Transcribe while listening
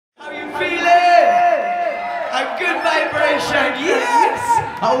feel it? A good vibration, yes!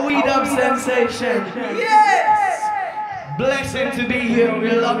 A weed up sensation, yes! Blessing to be here,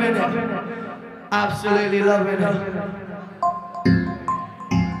 we're loving it. Absolutely loving it.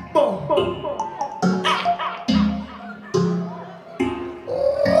 Boom.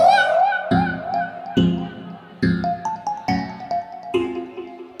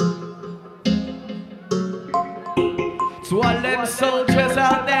 To all them soldiers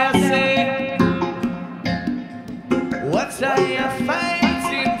out there say, what are you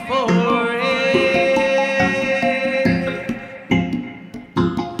fighting for?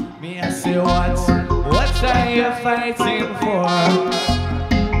 Me I say what are you fighting for?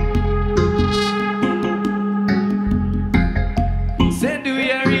 Say do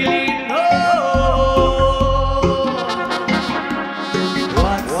you really know?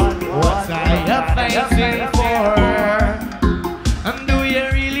 What are you fighting for?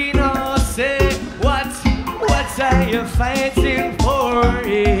 You're fighting for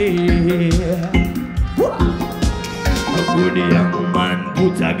it. A good young man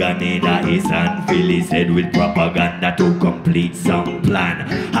put a gun in his hand, fill his head with propaganda to complete some plan.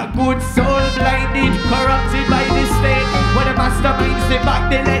 A good soul blinded, corrupted by the state, where the masterminds sit back,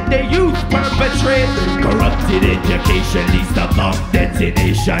 they let the youth perpetrate. Corrupted education leads to bomb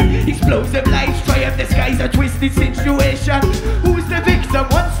detonation. Explosive lives triumph, disguise a twisted situation. Who's the victim?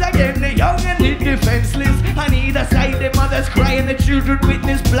 Once again, the young and the defenseless. On either side, the mothers cry and the children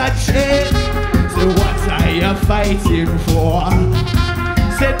witness bloodshed. So what are you fighting for?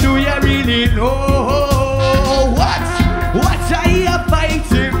 Say, do you really know? What are you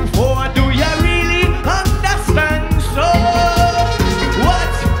fighting for? Do you really understand? So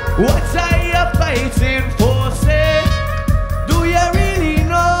what are you fighting for? Say, do you really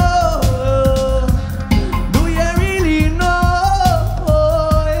know? Do you really know?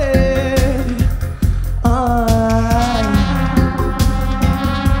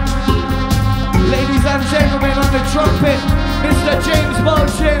 Ladies and gentlemen, on the trumpet, Mr. James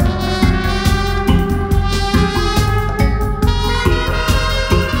Bolshin.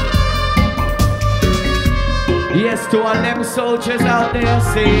 Yes, to all them soldiers out there,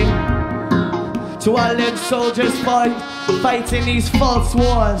 say, to all them soldiers fighting these false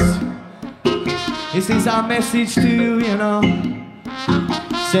wars, this is our message to you, you know.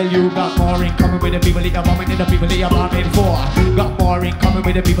 Say you got more in common with the people that you're bombing and the people that you're bombing for. Got more in common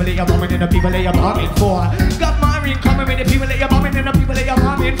with the people that you're bombing and the people that you're bombing for. Got more in common with the people that you're bombing and the people that you're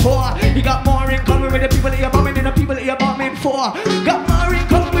bombing for. You got more in common with the people that you're bombing and the people that you're bombing for. Got more in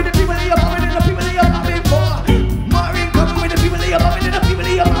common with the people that you're bombing and the people that you're bombing for. More in common with the people that you're bombing and the people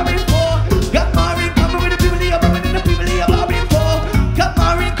that you're bombing for. Got more in common with the people that you're bombing and the people that you're bombing for. Got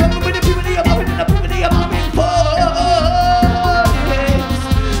more in common with the people that you're bombing and the people that you're bombing for.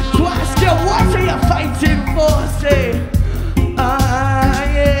 What are you fighting for? Say,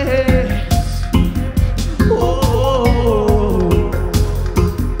 yes.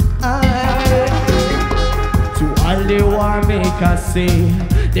 To all the war makers say,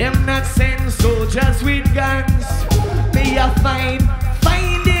 them not send soldiers with guns. They are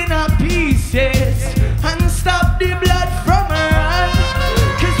finding our pieces and stop the blood from run.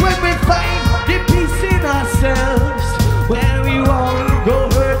 Cause when we find the peace in ourselves, well, we won't go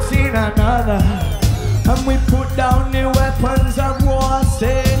hurting another. And we put down the weapons of war,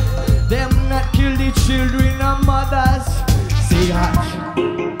 say, them not kill the children and mothers. Say,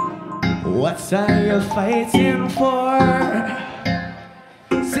 what are you fighting for?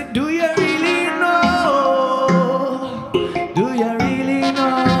 Say, do you really know? Do you really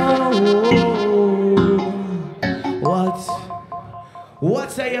know?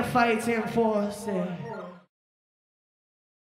 What are you fighting for? Say.